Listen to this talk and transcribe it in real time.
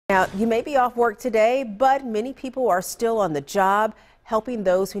Now, you may be off work today, but many people are still on the job, helping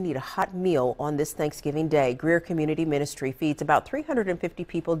those who need a hot meal on this Thanksgiving Day. Greer Community Ministry feeds about 350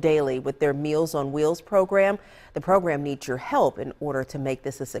 people daily with their Meals on Wheels program. The program needs your help in order to make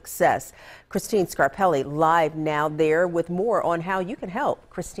this a success. Christine Scarpelli live now there with more on how you can help.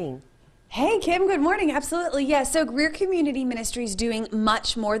 Christine. Hey, Kim, good morning. Absolutely. Yes. So Greer Community Ministries doing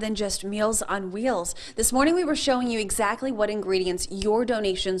much more than just Meals on Wheels. This morning we were showing you exactly what ingredients your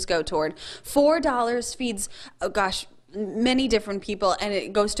donations go toward. $4 feeds, oh gosh, many different people, and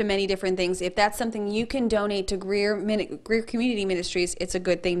it goes to many different things. If that's something you can donate to Greer Community Ministries, it's a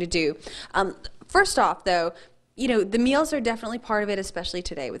good thing to do. First off, though, you know, the meals are definitely part of it, especially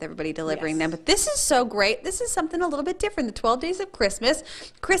today with everybody delivering them. But this is so great. This is something a little bit different, the 12 Days of Christmas.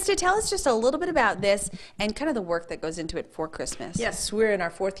 Krista, tell us just a little bit about this and kind of the work that goes into it for Christmas. Yes, we're in our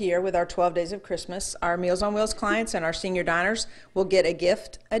 4th year with our 12 Days of Christmas. Our Meals on Wheels clients and our senior diners will get a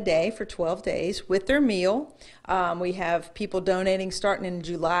gift a day for 12 days with their meal. We have people donating starting in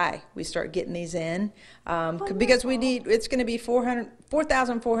July. We start getting these in because we need, it's going to be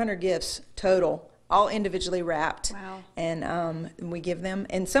 4,400 gifts total, all individually wrapped. Wow. And we give them,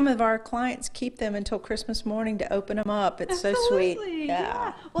 and some of our clients keep them until Christmas morning to open them up. It's so sweet.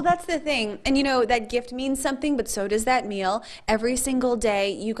 Yeah. Well, that's the thing. And you know, that gift means something, but so does that meal. Every single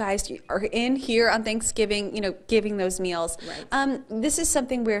day you guys are in here on Thanksgiving, you know, giving those meals. Right. This is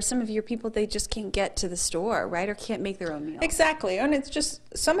something where some of your people, they just can't get to the store, right? Or can't make their own meals. Exactly. And it's just,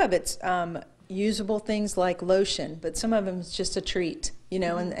 some of it's usable things like lotion, but some of them is just a treat, you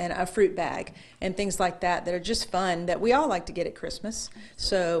know, and a fruit bag and things like that that are just fun that we all like to get at Christmas.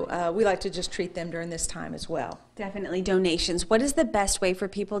 So we like to just treat them during this time as well. Definitely donations. What is the best way for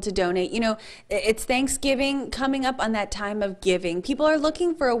people to donate? You know, it's Thanksgiving coming up on that time of giving. People are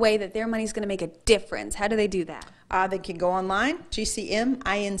looking for a way that their money is going to make a difference. How do they do that? They can go online,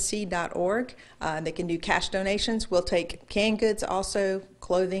 gcminc.org. They can do cash donations. We'll take canned goods, also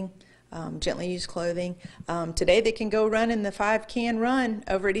clothing. Gently used clothing. Today they can go run in the 5-can run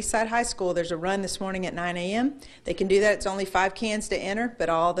over at Eastside High School. There's a run this morning at 9 a.m. They can do that. It's only 5 cans to enter, but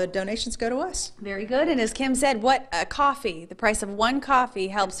all the donations go to us. Very good. And as Kim said, what a coffee, the price of one coffee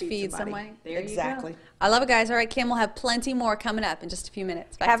helps feed someone. There exactly. You go. I love it, guys. All right, Kim, we'll have plenty more coming up in just a few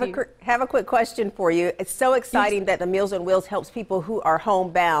minutes. Have a quick question for you. It's so exciting that the Meals on Wheels helps people who are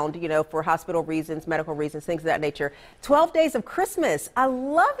homebound, you know, for hospital reasons, medical reasons, things of that nature. 12 Days of Christmas. I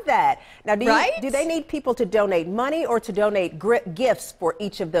love that. Now, do they need people to donate money or to donate gifts for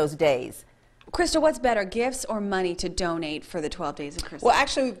each of those days? Krista, what's better, gifts or money to donate for the 12 Days of Christmas? Well,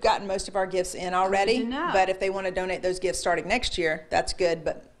 actually, we've gotten most of our gifts in already, but if they want to donate those gifts starting next year, that's good.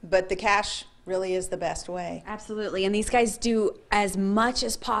 But the cash really is the best way. Absolutely. And these guys do as much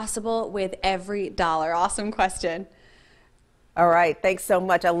as possible with every dollar. Awesome question. All right. Thanks so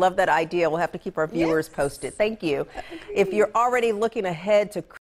much. I love that idea. We'll have to keep our viewers posted. Thank you. If you're already looking ahead to